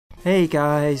Hey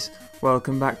guys,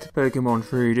 welcome back to Pokemon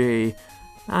 3D.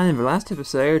 And in the last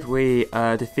episode we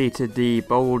defeated the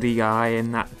Baldy guy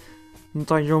in that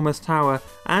ginormous tower,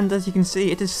 and as you can see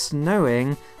it is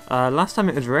snowing. Last time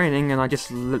it was raining and I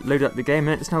just loaded up the game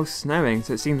and it's now snowing,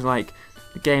 so it seems like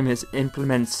the game has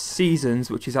implemented seasons,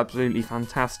 which is absolutely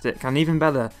fantastic. And even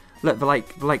better, look, they're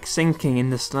like sinking in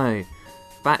the snow.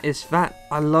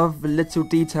 I love the little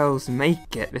details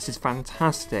make it. This is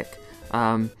fantastic.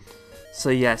 So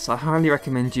yes, I highly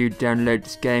recommend you download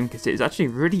this game because it is actually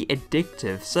really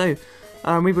addictive. So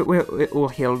we're all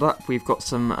healed up. We've got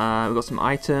some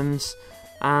items,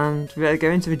 and we better go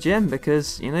into the gym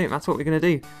because that's what we're gonna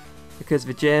do. Because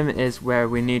the gym is where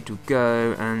we need to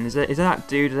go. And is there that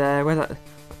dude there?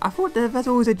 I thought there's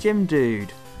always a gym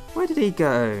dude. Where did he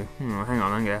go? Hang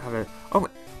on, I'm gonna have a. Oh,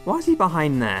 why is he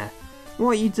behind there?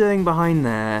 What are you doing behind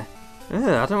there?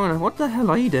 I don't wanna. What the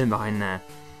hell are you doing behind there?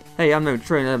 Hey, I'm no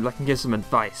trainer, but I can give some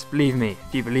advice. Believe me,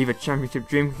 if you believe a championship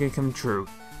dream can come true.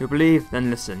 If you believe,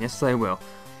 then listen. Yes, I will.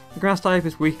 The grass type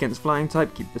is weak against flying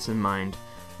type, keep this in mind.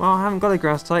 Well, I haven't got a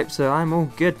grass type, so I'm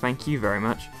all good, thank you very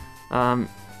much.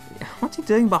 What's he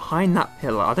doing behind that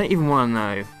pillar? I don't even want to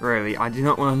know, really. I do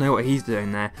not want to know what he's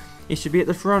doing there. He should be at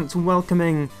the front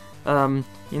welcoming,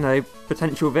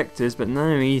 potential victors, but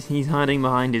no, he's hiding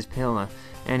behind his pillar.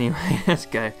 Anyway, let's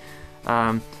go.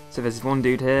 So there's one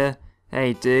dude here.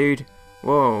 Hey dude,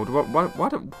 whoa, why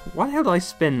the hell did I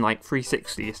spin like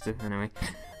 360 anyway?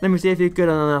 Let me see if you're good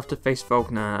enough to face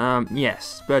Falker.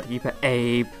 Yes, Birdkeeper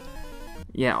Abe.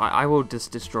 Yeah, I will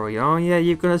just destroy you. Oh yeah,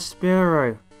 you've got a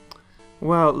Spearow.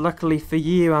 Well, luckily for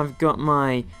you, I've got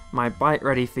my bite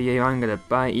ready for you. I'm gonna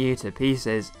bite you to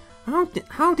pieces. How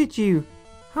did you?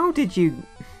 I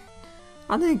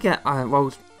don't get, well,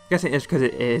 I guess it is because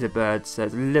it is a bird, so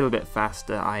it's a little bit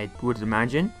faster, I would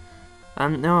imagine.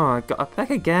 No, I got a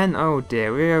peck again. Oh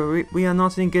dear, we are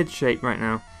not in good shape right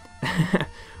now.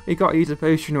 We got to use a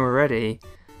potion already.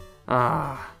 You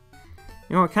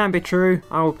know it can't be true.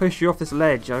 I will push you off this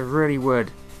ledge. I really would.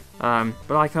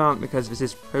 But I can't because this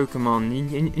is Pokemon,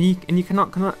 and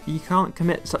you can't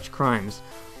commit such crimes.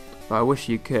 But I wish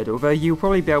you could. Although you'll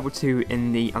probably be able to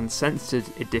in the uncensored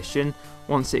edition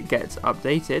once it gets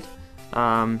updated.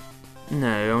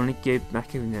 No, only give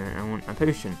back. No, I want a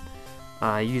potion.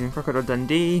 Using Crocodile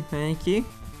Dundee, thank you.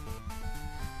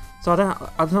 So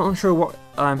I'm not sure what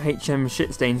HM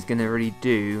Shitstain's gonna really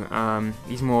do.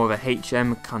 He's more of a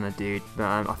HM kind of dude,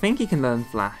 but I think he can learn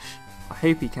Flash. I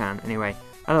hope he can. Anyway,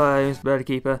 hello, Mr.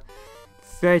 Birdkeeper.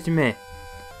 Kingtimmeh.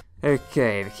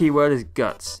 Okay, the keyword is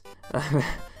guts.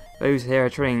 Those here are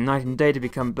training night and day to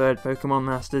become bird Pokemon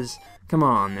masters. Come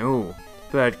on, oh,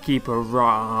 Birdkeeper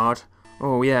Rod.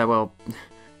 Oh yeah, well,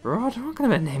 Rod. What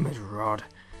kind of a name is Rod?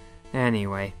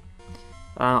 Anyway,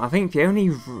 I think the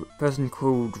only person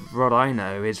called Rod I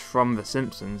know is from The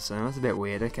Simpsons, so that's a bit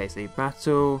weird. Okay, so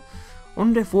battle.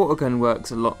 Wonder if Water Gun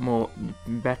works a lot more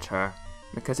better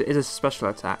because it is a special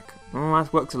attack. Oh,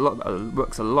 that works a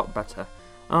lot better.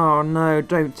 Oh no!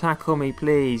 Don't tackle me,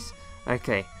 please.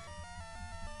 Okay,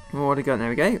 Water Gun. There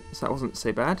we go. So that wasn't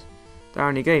so bad.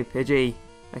 Down you go, Pidgey.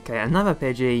 Okay, another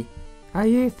Pidgey. Are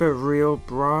you for real,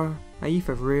 bro? Are you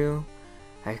for real?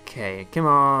 Okay, come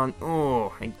on.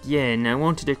 Oh, again, I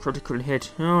wanted a critical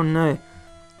hit. Oh no.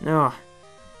 No.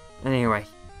 Anyway.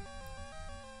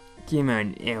 Come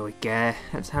on, here we go.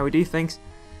 That's how we do things.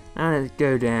 And let's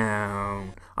go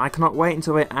down. I cannot wait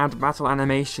until they add battle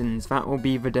animations. That will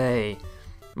be the day.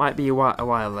 Might be a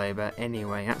while though, but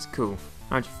anyway, that's cool.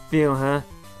 How'd you feel, huh?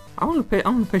 I want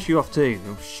to push you off too.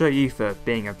 I'll show you for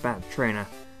being a bad trainer.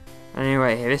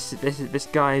 Anyway, this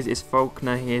guy is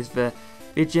Falker. He is the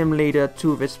gym leader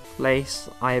to this place.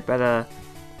 I better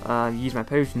use my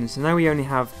potions. So now we only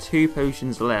have 2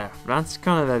 potions left. That's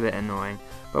kind of a bit annoying.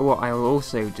 But what I will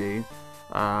also do,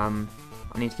 I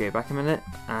need to go back a minute,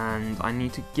 and I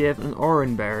need to give an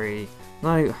orange berry.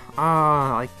 No,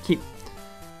 I keep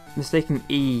mistaking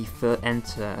E for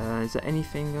enter. Is there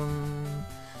anything on?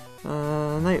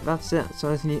 No, that's it. So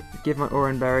I just need to give my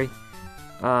orange berry.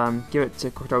 Give it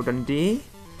to Crocodile Dundee.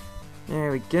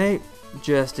 There we go.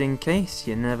 Just in case,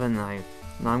 you never know.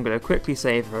 Now I'm going to quickly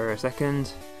save for a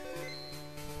second.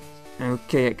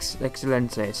 Okay,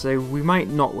 excelente. So we might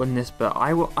not win this, but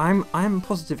I'm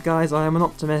positive, guys. I am an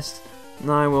optimist, and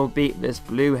I will beat this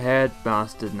blue-haired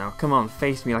bastard. Now, come on,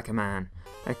 face me like a man.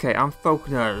 Okay, I'm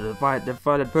Falker, the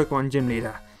divided Pokemon gym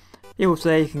leader. People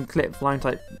say you can clip flying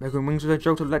type Pokemon wings with a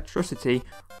jolt of electricity,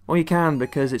 or you can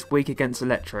because it's weak against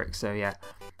electric. So yeah,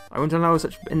 I won't allow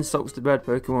such insults to bird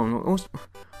Pokemon.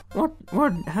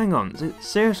 What? Hang on.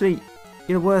 Seriously,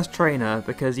 you're the worst trainer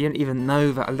because you don't even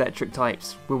know that electric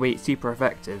types will be super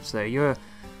effective. So you're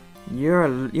You're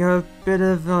a bit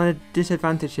of a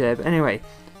disadvantage here, but anyway.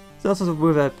 So that's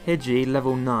with a Pidgey,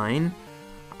 level 9.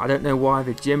 I don't know why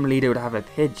the gym leader would have a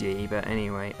Pidgey, but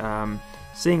anyway,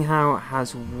 seeing how it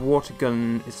has Water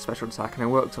Gun as a special attack, and it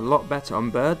works a lot better on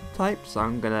bird type, so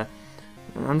I'm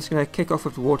just gonna kick off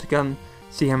with the Water Gun,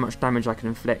 see how much damage I can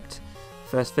inflict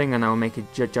first thing, and I'll make a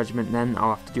judgment then.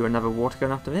 I'll have to do another Water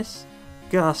Gun after this.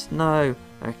 Gust, no!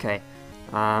 Okay,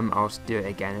 I'll just do it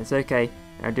again. It's okay,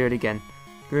 I'll do it again.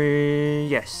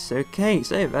 Yes, okay,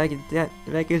 so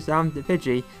there goes down the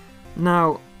Pidgey.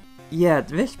 Now, yeah,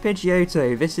 this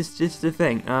Poogeotto, this is just the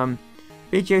thing.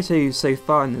 Poogeotto so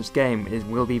far in this game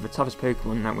will be the toughest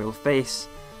Pokemon that we'll face,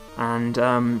 and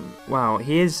wow,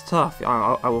 he is tough.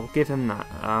 I will give him that.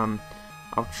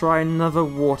 I'll try another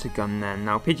Water Gun then.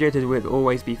 Now, Poogeotto will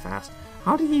always be fast.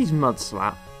 How do you use Mud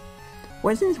Slap?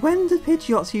 When does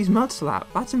Pidgeotto use Mud Slap?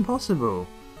 That's impossible.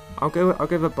 I'll go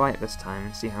with a Bite this time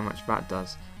and see how much that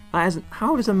does. That isn't.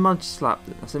 How does a Mud Slap?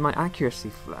 So my accuracy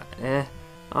flat.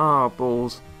 Oh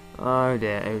balls. Oh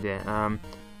dear. Oh dear.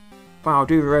 Wow, I'll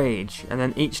do Rage, and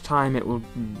then each time it will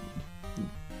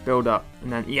build up,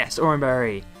 and then yes,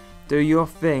 Oranberry. Do your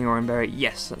thing, Oranberry.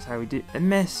 Yes, that's how we do. It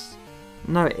missed.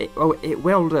 No, it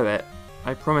will do it.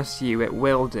 I promise you, it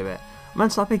will do it.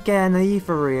 Mud Slap again. Are you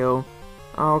for real?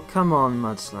 Oh come on,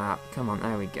 Mud Slap. Come on.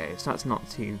 There we go. So that's not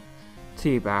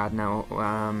too bad. Now,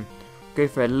 go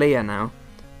for a Leah now.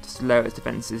 Just lower its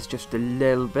defenses just a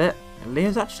little bit.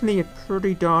 Leah's actually a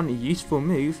pretty darn useful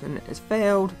move, and it's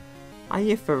failed. Are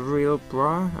you for real,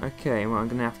 bruh? Okay, well I'm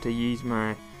gonna have to use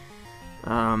my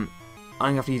I'm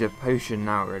gonna have to use a potion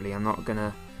now. Really, I'm not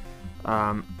gonna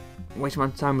waste my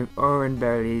time with orange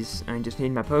berries. I just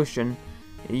need my potion.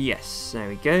 Yes, there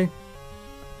we go.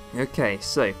 Okay,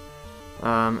 so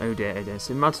oh dear.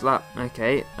 So Mud Slap.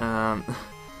 Okay,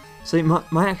 so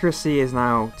my accuracy is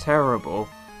now terrible.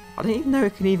 I don't even know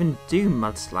it can even do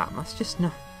Mud Slap. That's just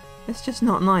no. It's just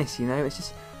not nice, you know. It's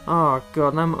just. Oh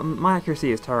god, now my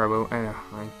accuracy is terrible. Oh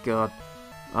my god.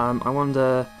 I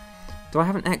wonder. Do I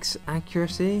have an X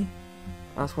accuracy?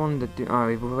 That's one to do. Oh,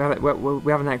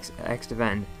 we have an X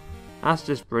defend. That's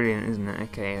just brilliant, isn't it?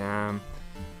 Okay.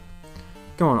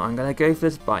 Come on, I'm gonna go for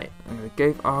this Bite. I'm gonna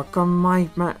go. Oh god,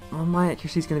 my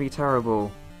accuracy is gonna be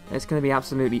terrible. It's gonna be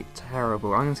absolutely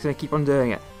terrible. I'm just gonna keep on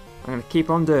doing it. I'm gonna keep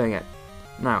on doing it.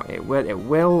 Now it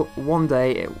will one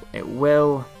day it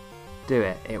will do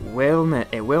it. It will hit.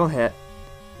 It will hit.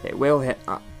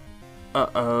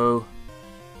 Uh-oh.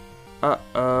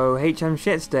 HM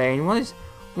Shitstain.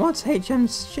 What's HM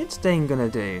Shitstain gonna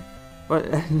do? But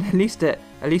at least it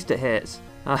hits.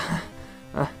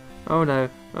 Oh no.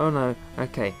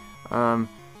 Okay. Come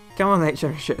on,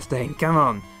 HM Shitstain. Come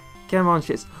on,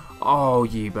 Shits. Oh,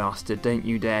 you bastard! Don't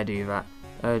you dare do that.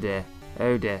 Oh dear.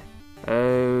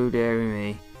 Oh dear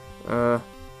me.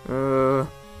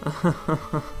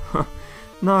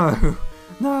 No!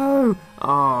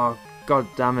 Oh, god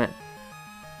damn it.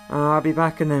 I'll be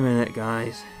back in a minute,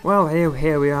 guys. Well,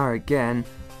 here we are again.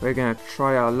 We're gonna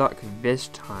try our luck this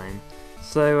time.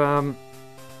 So,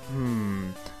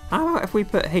 how about if we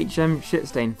put HM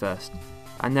Shitstain first?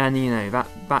 And then, you know,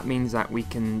 that means that we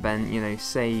can then, you know,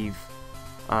 save,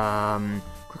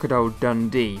 Crocodile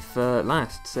Dundee for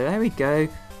last. So there we go.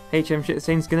 HM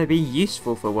Shitstain's gonna be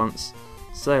useful for once.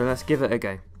 So let's give it a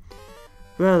go.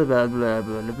 Blah blah blah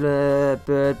blah blah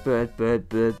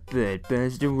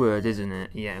bird's the word, isn't it?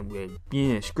 Yeah, word.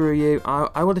 Yeah, screw you.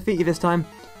 I will defeat you this time.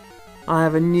 I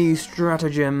have a new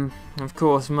stratagem. Of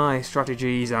course, my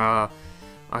strategies are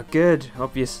good,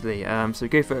 obviously. So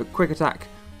go for a quick attack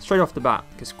straight off the bat,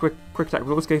 because quick attack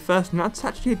will always go first, and that's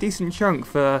actually a decent chunk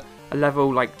for a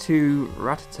level like 2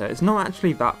 Rattata. It's not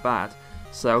actually that bad.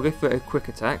 So I'll go for a quick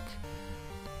attack.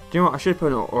 Do you know what? I should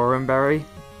put an Oranberry.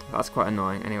 That's quite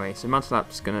annoying. Anyway, so Mud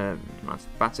Slap's gonna.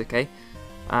 That's okay.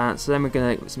 So then we're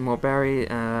gonna get some more berry.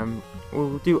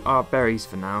 We'll do our berries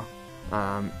for now.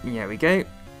 Yeah, we go.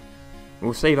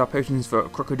 We'll save our potions for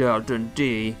Crocodile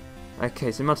Dundee.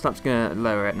 Okay, so Mud Slap's gonna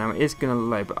lower it. Now it is gonna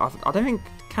low, but I don't think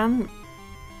can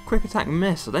quick attack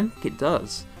miss. I don't think it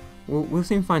does. We'll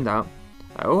soon find out.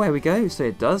 Oh, there we go. So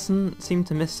it doesn't seem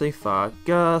to miss so far.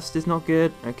 Gust is not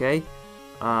good. Okay.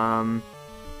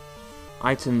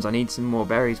 Items. I need some more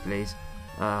berries, please.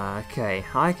 Okay,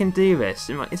 I can do this.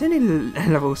 It's only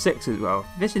level 6 as well.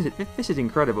 This is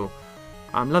incredible.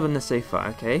 I'm loving this so far.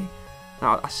 Okay.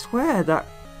 Now I swear that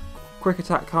quick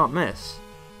attack can't miss.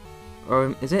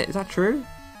 Or is it? Is that true?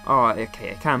 Oh, okay,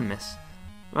 it can miss.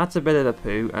 That's a bit of a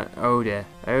poo. Oh dear.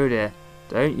 Oh dear.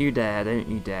 Don't you dare. Don't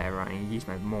you dare. Right, use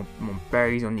my more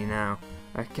berries on you now.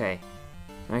 Okay.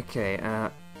 Okay.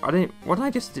 I didn't. What did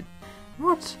I just do?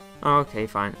 What? Oh, okay,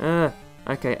 fine.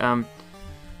 Okay.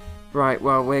 Right,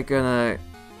 well, we're gonna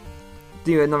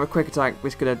do another quick attack. We're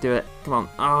just gonna do it. Come on.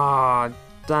 Ah,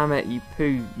 damn it, you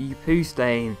poo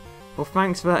stain. Well,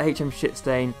 thanks for that HM shit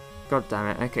stain. God damn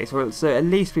it. Okay, so at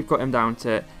least we've got him down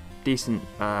to decent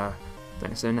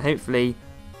thing. So hopefully,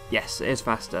 yes, it is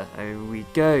faster. There we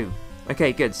go.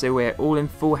 Okay, good. So we're all in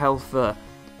full health for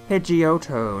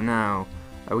Poogeotto now.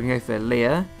 We can go for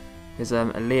Leah, because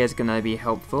Leah's gonna be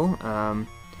helpful.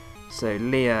 So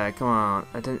Leah, come on.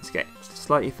 I don't get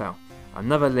slightly fell.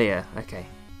 Another Leah. Okay,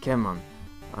 come on.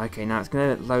 Okay, now it's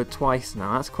gonna load twice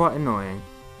now. That's quite annoying.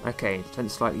 Okay,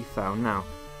 defense slightly fell now.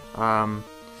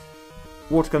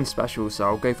 Water gun special, so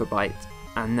I'll go for bite,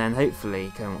 and then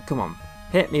hopefully, come on,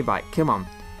 hit me bite, come on,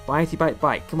 bitey bite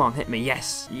bite, come on, hit me,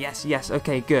 yes, yes, yes,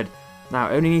 okay, good. Now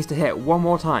it only needs to hit one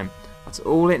more time. That's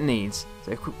all it needs.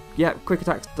 So yeah, quick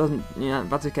attacks doesn't, yeah,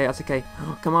 that's okay, that's okay.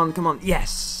 Come on,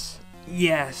 yes,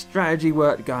 yes, strategy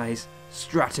worked, guys.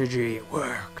 Strategy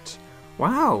worked.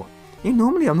 Wow.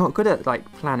 Normally I'm not good at like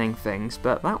planning things,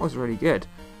 but that was really good.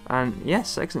 And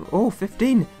yes, excellent. Oh,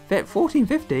 15, 14,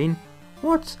 15.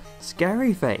 What?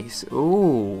 Scary face.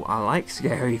 Oh, I like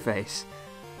scary face.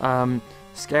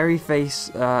 Scary face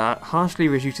harshly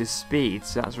reduces speed,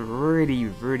 so that's really,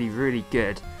 really, really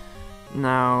good.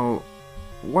 Now,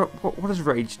 what does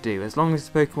Rage do? As long as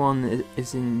the Pokemon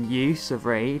is in use of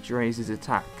Rage, raises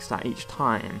attack stat each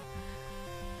time.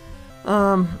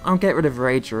 I'll get rid of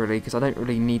Rage really, because I don't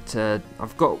really need to.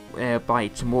 I've got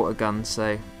Bite and Water Gun,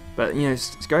 so. But you know,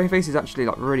 Scary Face is actually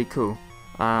like really cool.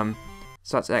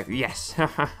 So that's yes,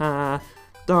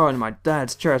 darn, my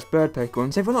dad's cherished bird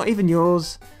Pokemon. So we're not even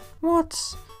yours. What?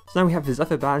 So now we have the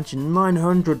Zephyr Badge and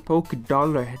 900 Polka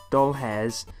doll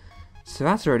hairs. So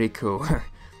that's really cool.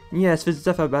 Yes, the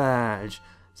Zephyr Badge.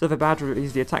 Zephyr Badge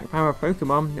is the attack power of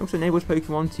Pokemon. It also enables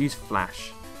Pokemon to use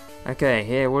Flash. Okay,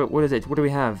 here, what is it? What do we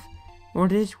have?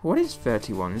 What is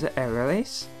 31? Is it Aerial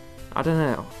Ace? I don't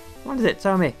know. What is it?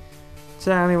 Tell me.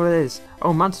 Tell me what it is.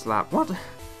 Oh, Mudslap. What?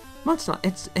 Mudslap?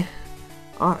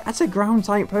 That's a ground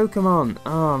type Pokemon.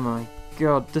 Oh my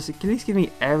god. Does it at least give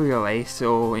me Aerial Ace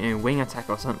or Wing Attack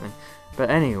or something? But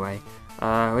anyway,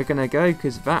 we're gonna go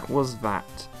because that was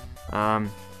that. Now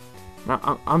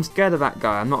I'm scared of that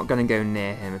guy. I'm not gonna go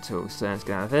near him at all. So let's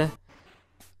get out of here.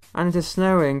 And it is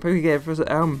snowing. Pokegate Professor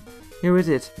Elm. Who is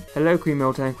it? Hello, Queen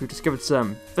Miltank. We've discovered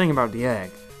something about the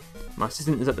egg. My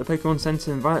assistant is at the Pokemon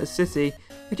Center in Violet City.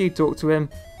 Could you talk to him?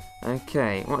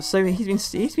 Okay. What? So he's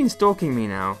been stalking me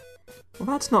now. Well,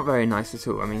 that's not very nice at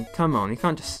all. I mean, come on. You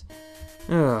can't just.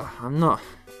 Ugh. I'm not.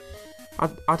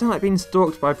 I don't like being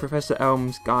stalked by Professor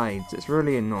Elm's guides. It's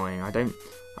really annoying. I do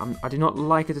not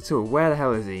like it at all. Where the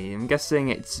hell is he? I'm guessing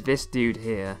it's this dude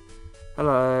here.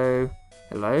 Hello.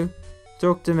 Hello.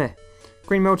 Talk to me.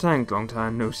 Queen Miltank, long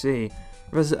time no see.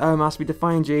 Professor Elm asked me to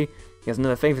find you. He has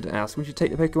another favour to ask. Would you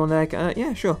take the Pokemon egg?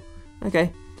 Yeah, sure.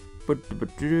 Okay. But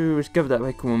discover that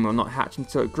Pokemon will not hatch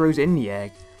until it grows in the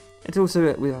egg. It's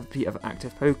also with a bit of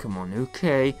active Pokemon.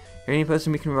 Okay. The only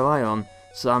person we can rely on.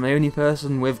 So I'm the only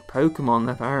person with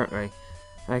Pokemon, apparently.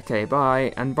 Okay,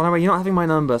 bye. And by the way, you're not having my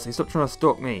number, so stop trying to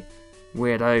stalk me.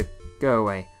 Weirdo. Go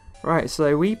away. Right,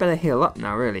 so we better heal up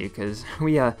now, really, because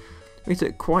we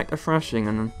took quite a thrashing,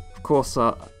 and of course,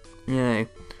 you know,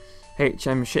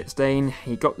 HM Shitstain,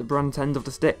 he got the brunt end of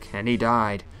the stick, and he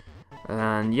died.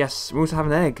 And yes, we also have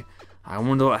an egg. I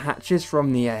wonder what hatches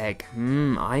from the egg.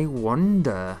 I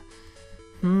wonder.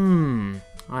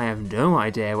 I have no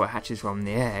idea what hatches from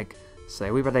the egg.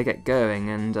 So we better get going,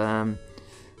 and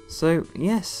so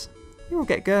yes, we will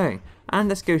get going. And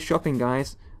let's go shopping,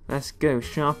 guys. Let's go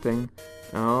shopping.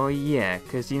 Oh yeah,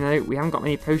 because you know, we haven't got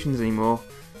many potions anymore.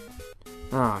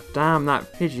 Ah, oh, damn,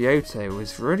 that Pidgeotto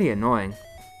was really annoying.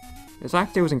 This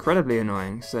actor was incredibly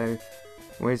annoying, so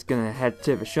we're just gonna head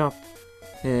to the shop.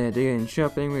 Yeah, doing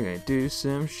shopping, we're gonna do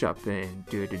some shopping.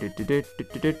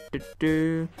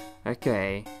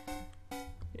 Okay.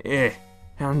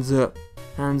 Hands up.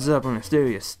 Hands up, I'm gonna steal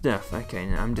your stuff. Okay,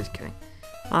 no, I'm just kidding.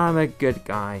 I'm a good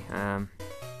guy.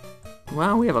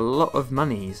 Well, we have a lot of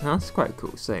monies. That's quite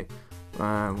cool. So,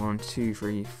 1, 2,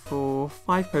 3, 4,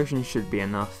 5 potions should be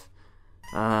enough.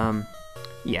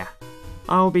 Yeah.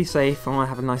 I'll be safe. I want to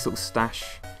have a nice little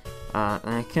stash.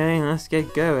 Okay, let's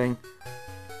get going.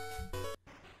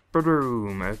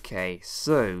 Boom. Okay,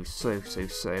 so.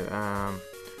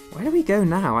 Where do we go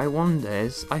now? I wonder.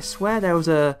 I swear there was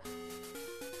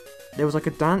like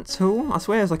a dance hall. I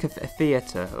swear it was like a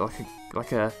theatre,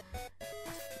 like a.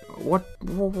 What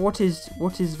is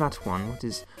that one? What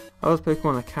is? Oh, it's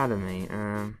Pokemon Academy.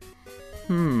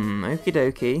 Okie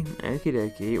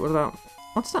dokie. What about?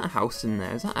 What's that house in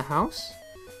there? Is that a house?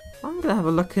 I'm gonna have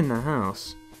a look in the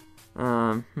house.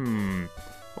 What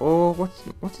Or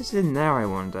what is in there, I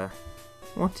wonder?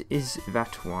 What is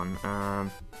that one?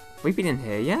 We've been in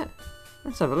here yet?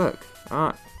 Let's have a look.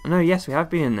 No, yes, we have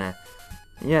been in there.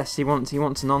 Yes, he wants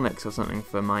an onyx or something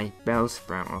for my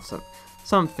Bellsprout or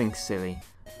something silly.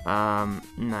 No.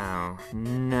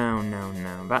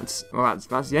 That's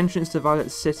the entrance to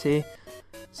Violet City.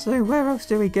 So where else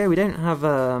do we go? We don't have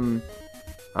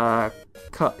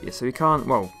cut, so we can't.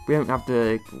 Well, we don't have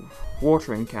the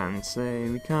watering can, so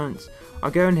we can't. I'll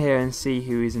go in here and see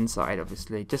who is inside,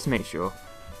 obviously, just to make sure.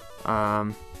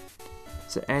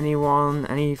 So anyone,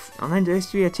 I know there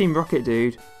used to be a Team Rocket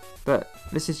dude, but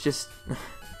this is just. Oh,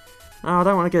 I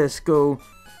don't want to go to school.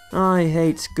 I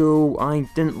hate school. I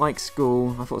didn't like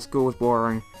school. I thought school was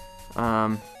boring.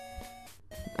 I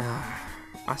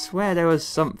swear there was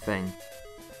something.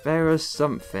 There was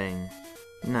something.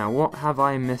 Now, what have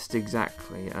I missed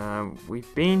exactly?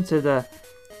 We've been to the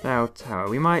Bell Tower.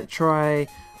 We might try.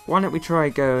 Why don't we try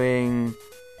going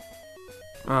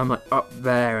like up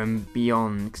there and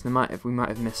beyond? Because we might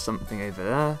have missed something over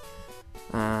there.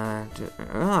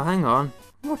 Oh, hang on.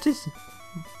 What is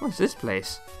this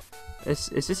place? Is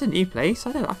this a new place?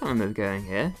 I can't remember going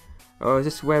here. Or is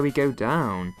this where we go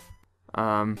down?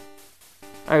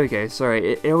 There we go.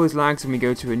 Sorry, it always lags when we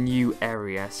go to a new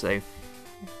area. So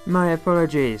my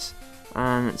apologies.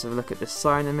 And let's have a look at this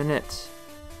sign a minute.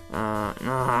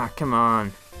 Come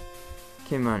on.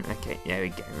 Okay, there we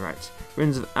go. Right,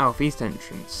 Ruins of Alf East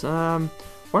entrance. Why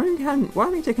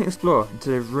don't we take an explore into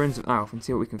the Ruins of Alf and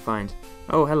see what we can find?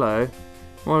 Oh, hello.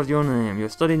 What is your name? You're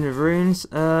studying the ruins?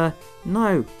 No,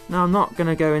 I'm not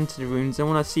gonna go into the ruins. I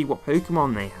want to see what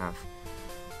Pokemon they have.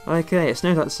 Okay, it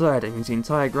snows outside. That means the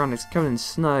entire ground is covered in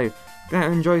snow. Go out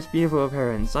and enjoy its beautiful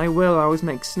appearance. I always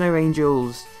make snow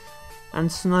angels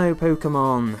and snow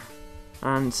Pokemon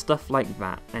and stuff like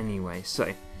that. Anyway,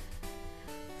 so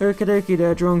okie dokie, there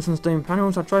are drawings on stone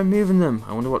panels. I'll try moving them.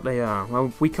 I wonder what they are.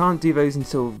 Well, we can't do those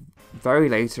until very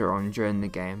later on during the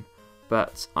game.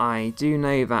 But I do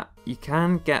know that you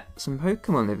can get some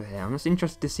Pokemon over here. I'm just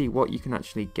interested to see what you can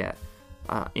actually get.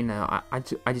 You know,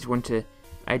 I just want to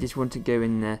go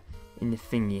in the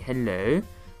thingy. Hello,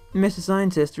 Mr.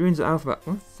 Scientist. Ruins of Alphabet.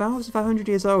 1,500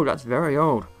 years old. That's very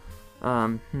old.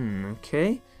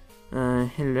 Okay.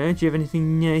 Hello. Do you have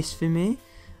anything nice for me?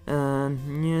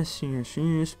 Yes.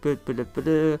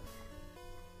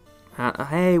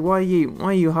 Hey, why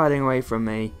are you hiding away from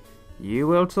me? You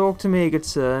will talk to me, good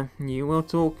sir. You will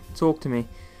talk to me.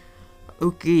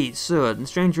 Okay, so the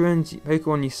strange ruins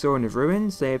Pokemon you saw in the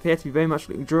ruins, they appear to be very much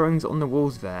like drawings on the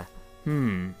walls there.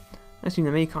 I've seen there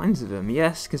are many kinds of them.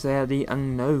 Yes, because they are the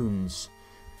unknowns.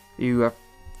 I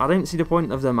don't see the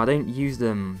point of them. I don't use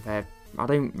them. I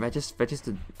just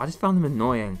found them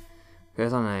annoying.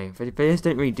 Because I don't know, they just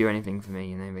don't really do anything for me.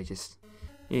 You know, they just.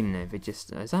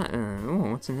 Is that?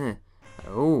 Oh, what's in here?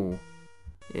 Oh.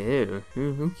 Ew,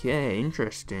 okay,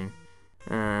 interesting.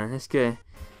 Let's go.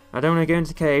 I don't want to go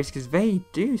into caves because they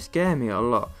do scare me a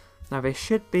lot. Now there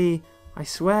should be, I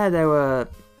swear there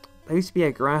used to be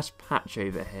a grass patch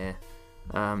over here.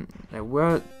 There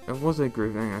was a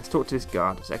group. Hang on, let's talk to this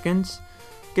guard a second.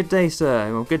 Good day,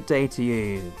 sir. Well, good day to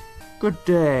you. Good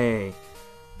day.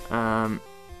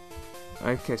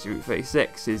 Okay, so Route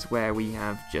 36 is where we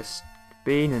have just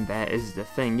been, and there is the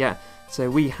thing. Yeah, so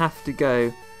we have to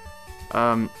go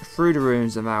through the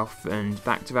ruins of Alf and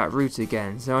back to that route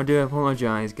again, so I do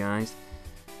apologise, guys.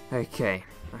 Okay,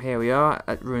 here we are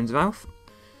at Ruins of Alf.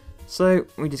 So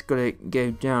we just gotta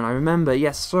go down. I remember,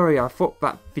 yes, sorry, I thought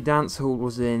that the dance hall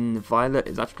was in Violet.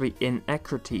 It's actually in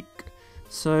Ecruteak.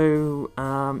 So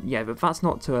yeah, but that's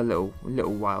not to a little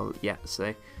while yet.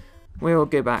 So we'll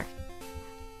go back.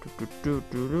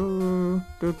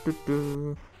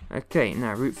 Okay,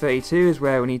 now Route 32 is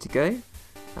where we need to go.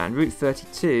 And Route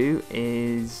 32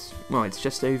 is, well, it's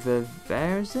just over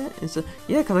there, is it?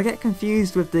 Yeah, because I get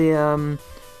confused with the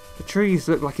trees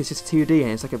look like it's just 2D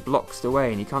and it's like a blocks away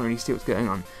and you can't really see what's going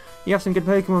on. You have some good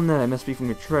Pokemon there. It must be from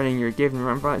the training you were given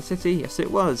around Violet City. Yes,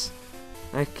 it was.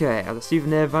 Okay, as a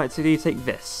souvenir of Violet City, take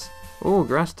this. Oh,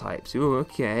 grass types. Oh,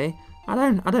 okay. I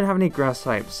don't have any grass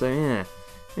types, so yeah.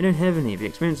 We don't have any. The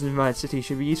experience in Violet City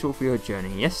should be useful for your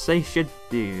journey. Yes, they should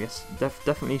do. Yes,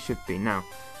 definitely should be. Now,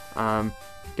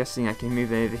 guessing I can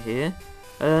move over here,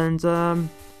 and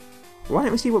why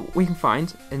don't we see what we can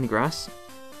find in the grass?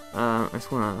 I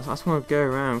just wanna go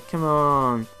around. Come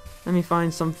on, let me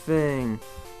find something.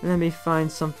 Let me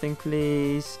find something,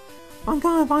 please. I'm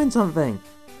gonna find something.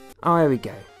 Oh, here we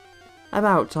go.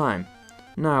 About time.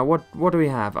 Now, what do we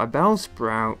have? A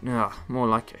Bellsprout? Ugh, more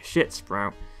like a shit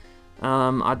sprout.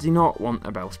 I do not want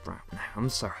a Bellsprout. No, I'm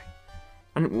sorry.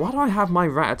 And why do I have my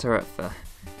Rattata for?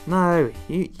 No,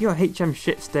 you're HM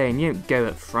shit stain. You don't go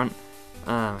up front.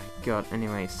 Oh my god.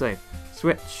 Anyway, so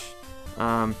switch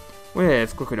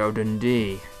with Crocodile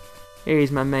Dundee.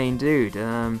 He's my main dude.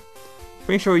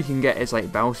 Pretty sure you can get his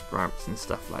like bell sprouts and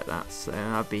stuff like that. So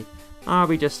I'll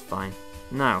be just fine.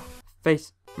 Now,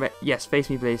 face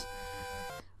me please.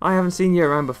 I haven't seen you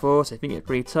around before, so I think it's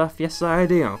pretty tough. Yes, I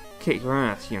do. I'll kick your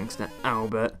ass, youngster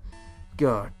Albert.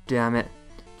 God damn it.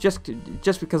 Just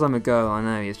because I'm a girl, I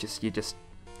know you just.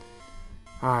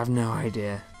 I have no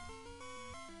idea.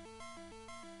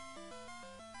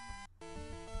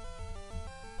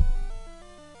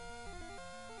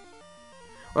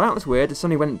 Well, that was weird. It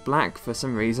suddenly went black for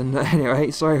some reason.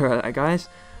 Anyway, sorry about that, guys.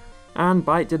 And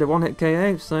Bite did a one-hit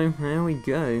KO, so there we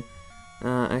go.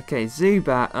 Okay,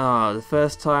 Zubat. The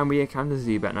first time we encountered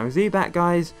Zubat. Now, Zubat,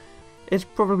 guys, is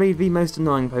probably the most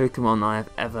annoying Pokemon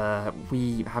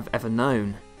we have ever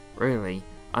known. Really.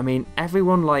 I mean,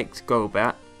 everyone likes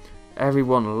Golbat.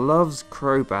 Everyone loves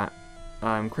Crobat.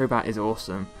 Crobat is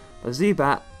awesome. But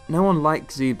Zubat, no one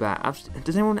likes Zubat.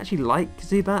 Does anyone actually like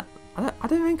Zubat? I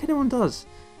don't think anyone does.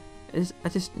 It's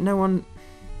just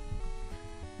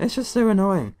so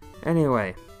annoying.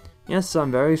 Anyway, yes,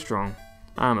 I'm very strong.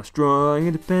 I'm a strong,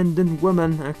 independent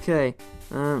woman. Okay,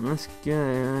 let's go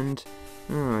and...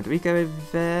 do we go over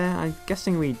there? I'm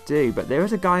guessing we do, but there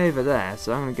is a guy over there,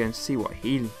 so I'm going to go and see what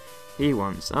he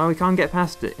wants. Oh, we can't get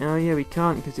past it. Oh, yeah, we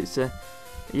can't, because it's a...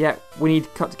 Yeah, we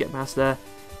need cut to get past there.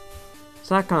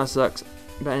 So that kind of sucks.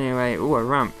 But anyway, oh, a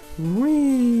ramp.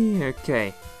 Whee!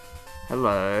 Okay.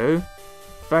 Hello?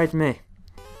 Fight me.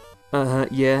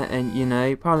 Yeah, and you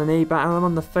know, pardon me, but I'm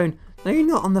on the phone. No, you're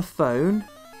not on the phone.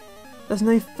 There's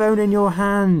no phone in your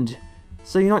hand.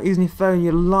 So you're not using your phone,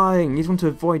 you're lying. You just want to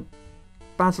avoid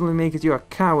battling me because you're a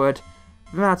coward.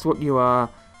 That's what you are.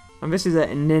 And this is a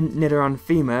Nidoran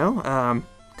female.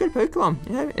 Good Pokemon.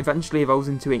 Yeah, eventually evolves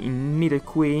into a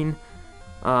Nidoqueen.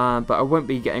 But I won't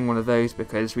be getting one of those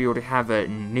because we already have a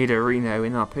Nidorino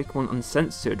in our Pokemon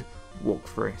Uncensored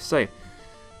walkthrough. So,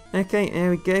 okay, here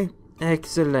we go.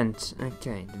 Excellent.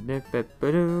 Okay.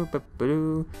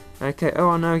 Okay,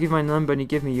 oh no, give my number and you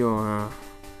give me your...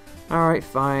 Alright,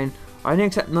 fine. I only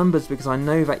accept numbers because I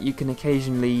know that you can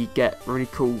occasionally get really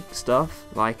cool stuff,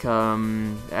 like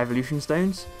evolution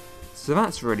stones. So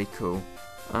that's really cool.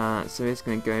 So it's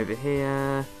going to go over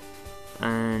here,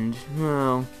 and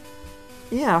well,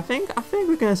 yeah, I think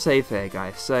we're going to save here,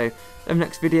 guys. So in the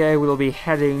next video, we'll be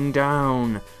heading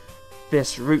down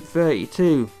this Route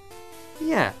 32.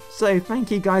 Yeah. So thank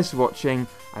you guys for watching.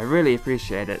 I really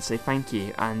appreciate it. So thank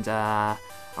you, and I'll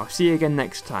see you again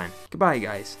next time. Goodbye,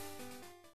 guys.